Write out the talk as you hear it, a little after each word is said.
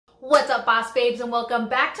What's up, boss babes, and welcome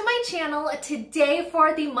back to my channel. Today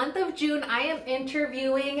for the month of June, I am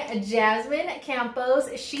interviewing JAZMIN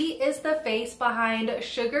Campos. She is the face behind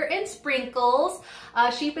Sugar and Sprinkles.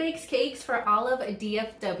 She bakes cakes for all of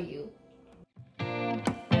DFW.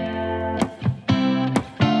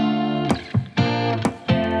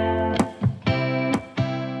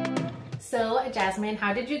 So JAZMIN,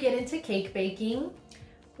 how did you get into cake baking?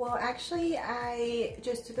 Well, actually, I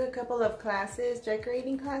just took a couple of classes,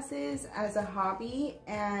 decorating classes, as a hobby,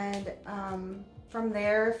 and from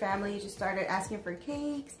there, family just started asking for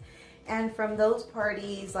cakes, and from those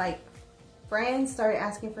parties, like, friends started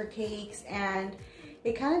asking for cakes, and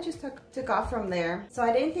it kind of just took off from there. So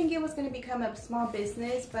I didn't think it was going to become a small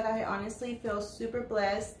business, but I honestly feel super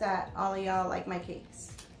blessed that all of y'all like my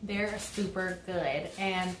cakes. They're super good,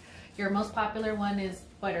 and your most popular one is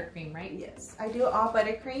buttercream, right? Yes, I do all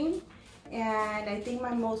buttercream, and I think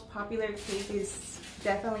my most popular cake is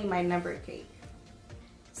definitely my numbered cake.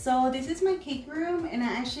 So this is my cake room, and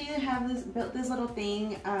I actually have built this little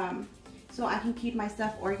thing so I can keep my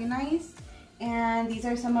stuff organized. And these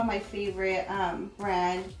are some of my favorite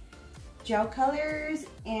brand gel colors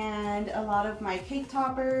and a lot of my cake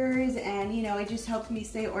toppers, and you know, it just helps me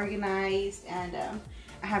stay organized. And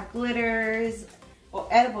I have glitters,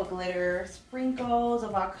 edible glitter, sprinkles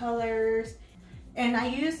of all colors, and I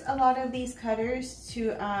use a lot of these cutters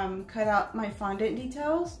to cut out my fondant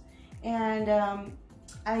details, and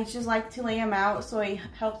I just like to lay them out so it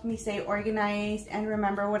helps me stay organized and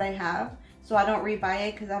remember what I have, so I don't rebuy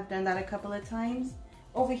it, because I've done that a couple of times.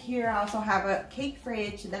 Over here I also have a cake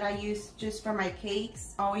fridge that I use just for my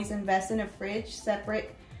cakes. Always invest in a fridge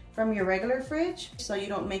separate from your regular fridge so you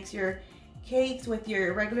don't mix your cakes with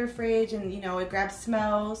your regular fridge, and you know, it grabs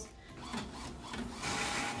smells.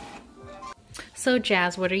 So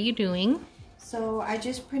Jazz, what are you doing? So I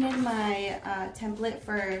just printed my template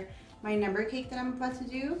for my number cake that I'm about to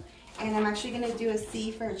do, and I'm actually gonna do a C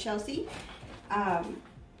for Chelsea.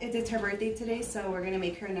 It's her birthday today, so we're gonna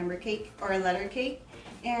make her a number cake or a letter cake,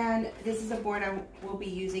 and this is a board I will be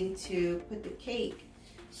using to put the cake.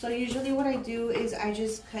 So usually what I do is I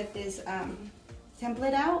just cut this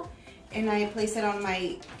template out, and I place it on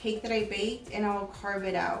my cake that I baked, and I'll carve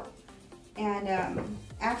it out. And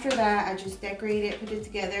after that, I just decorate it, put it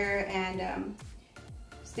together, and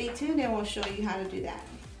stay tuned and we'll show you how to do that.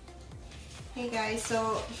 Hey guys,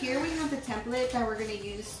 so here we have the template that we're gonna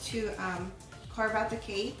use to carve out the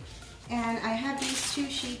cake. And I have these 2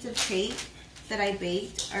 sheets of cake that I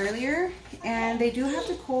baked earlier, and they do have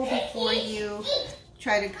to cool before you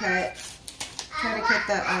try to cut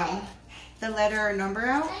the letter or number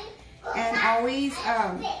out. And always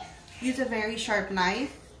use a very sharp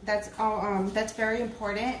knife. That's very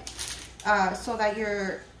important, so that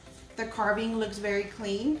the carving looks very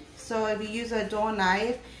clean. So if you use a dull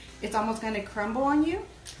knife, it's almost going to crumble on you.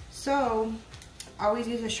 So always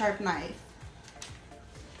use a sharp knife.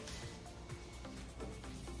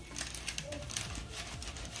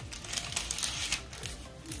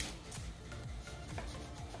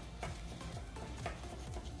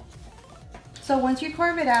 So once you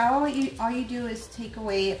carve it out, all you do is take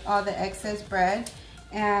away all the excess bread,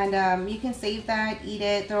 and you can save that, eat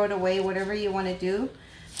it, throw it away, whatever you want to do.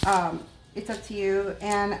 It's up to you.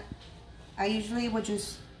 And I usually would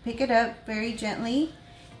just pick it up very gently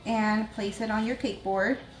and place it on your cake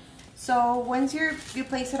board. So once you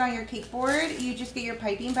place it on your cake board, you just get your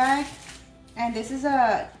piping bag, and this is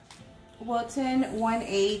a Wilton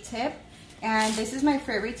 1A tip. And this is my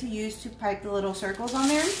favorite to use to pipe the little circles on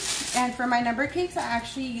there. And for my number cakes, I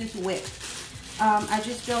actually use whip. I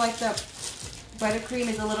just feel like the buttercream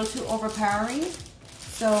is a little too overpowering.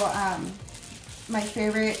 So my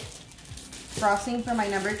favorite frosting for my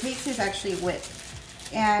number cakes is actually whip.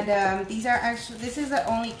 And this is the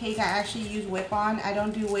only cake I actually use whip on. I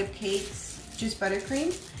don't do whip cakes, just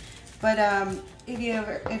buttercream. But if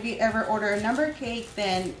you ever order a number cake,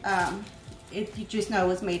 then you just know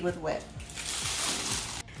it's made with whip.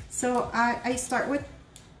 So I start with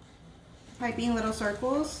piping little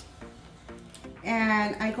circles,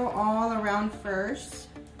 and I go all around first,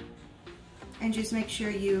 and just make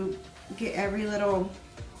sure you get every little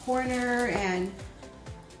corner, and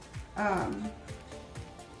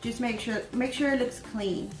just make sure it looks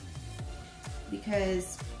clean,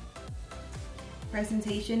 because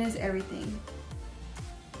presentation is everything.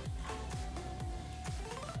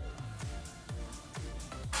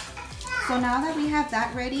 So now that we have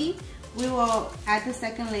that ready, we will add the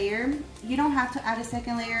second layer. You don't have to add a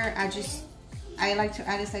second layer. I like to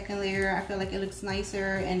add a second layer. I feel like it looks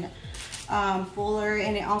nicer and fuller,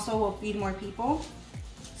 and it also will feed more people.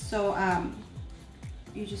 So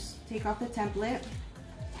you just take off the template,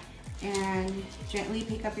 and gently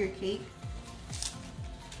pick up your cake.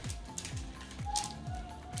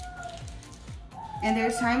 And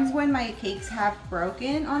there's times when my cakes have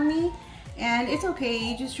broken on me, and it's okay.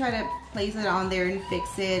 You just try to place it on there and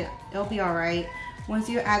fix it. It'll be all right. Once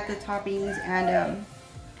you add the toppings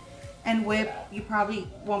and whip, you probably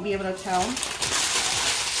won't be able to tell.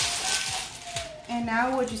 And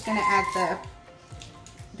now we're just gonna add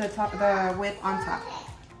the whip on top.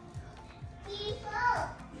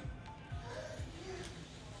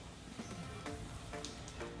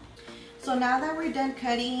 So now that we're done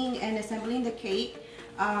cutting and assembling the cake,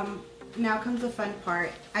 now comes the fun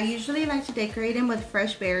part. I usually like to decorate them with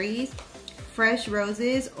fresh berries, fresh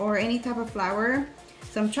roses, or any type of flower,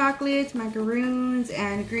 some chocolates, macaroons,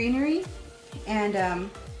 and greenery. And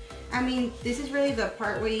I mean, this is really the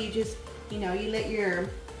part where you just, you know, you let your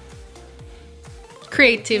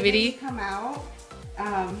creativity come out.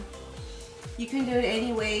 You can do it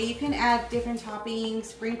any way. You can add different toppings,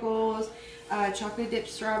 sprinkles, chocolate dipped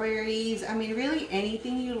strawberries. I mean, really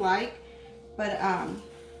anything you like. But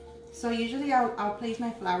so usually I'll place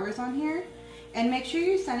my flowers on here, and make sure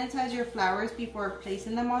you sanitize your flowers before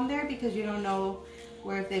placing them on there, because you don't know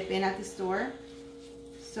where they've been at the store.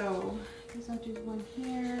 So I guess I'll do one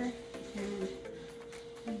here and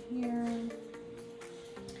one here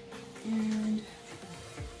and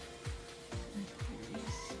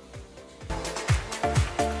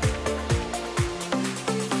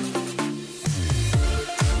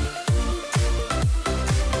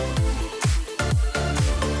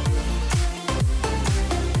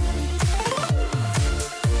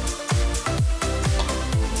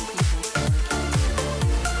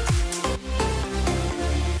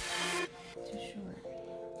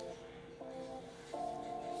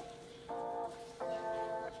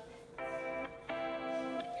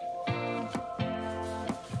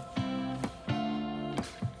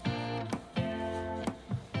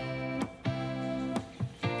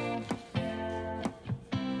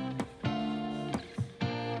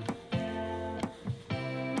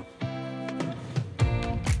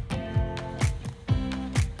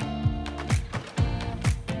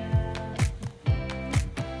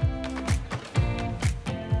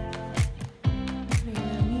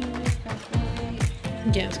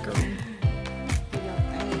yes, girl.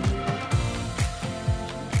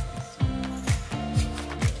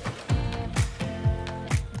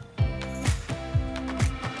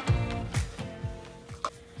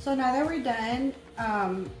 So now that we're done,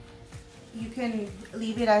 you can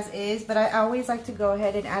leave it as is, but I always like to go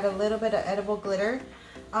ahead and add a little bit of edible glitter.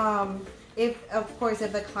 Of course,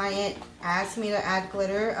 if the client asks me to add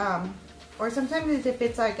glitter, or sometimes if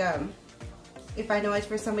it's like, if I know it's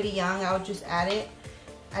for somebody young, I'll just add it.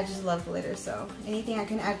 I just love glitter, so anything I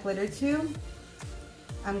can add glitter to,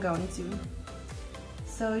 I'm going to.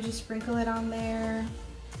 So just sprinkle it on there,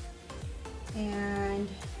 and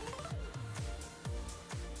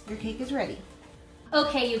your cake is ready.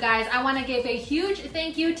 Okay, you guys, I want to give a huge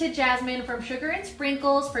thank you to Jasmine from Sugar and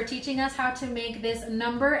Sprinkles for teaching us how to make this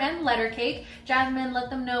number and letter cake. Jasmine, let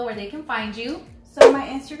them know where they can find you. So my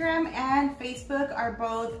Instagram and Facebook are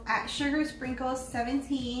both at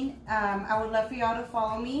sugarsprinkles17. I would love for y'all to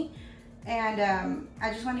follow me. And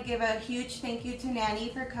I just want to give a huge thank you to Nanny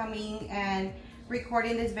for coming and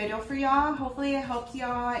recording this video for y'all. Hopefully it helps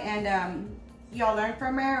y'all and y'all learn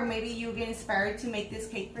from it, or maybe you get inspired to make this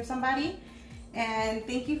cake for somebody. And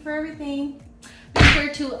thank you for everything. Be sure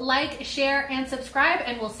to like, share, and subscribe,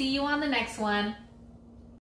 and we'll see you on the next one.